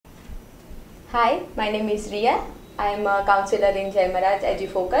Hi, my name is Ria. I am a counselor in Jai Maharaj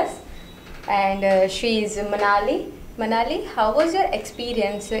EduFocus, and she is Manali. Manali, how was your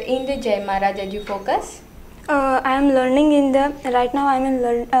experience in the Jai Maharaj EduFocus? I am learning in the right now. I am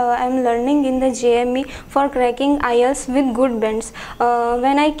learning in the JME for cracking IELTS with good bands.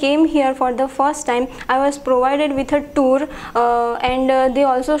 When I came here for the first time, I was provided with a tour, and they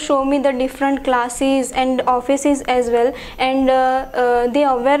also show me the different classes and offices as well. And they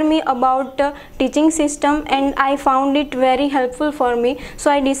aware me about teaching system, and I found it very helpful for me.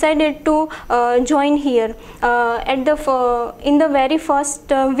 So I decided to join here. In the very first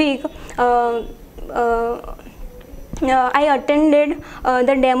week. I attended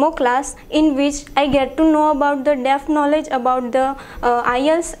the demo class, in which I get to know about the depth knowledge about the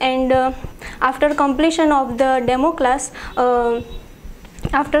IELTS, and after completion of the demo class,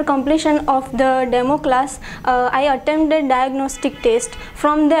 I attended diagnostic test.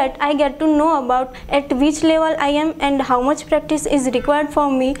 From that, I get to know about at which level I am and how much practice is required for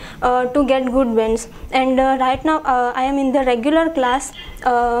me to get good bands. And right now, I am in the regular class.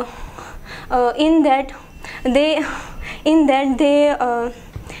 In that they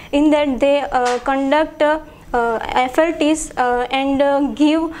conduct FLTs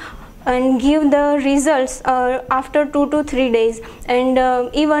and give the results after 2 to 3 days, and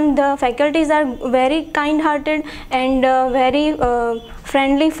even the faculties are very kind-hearted and very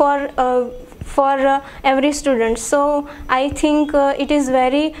friendly for every student. So I think it is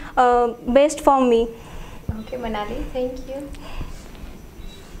very best for me. Okay, Manali, thank you.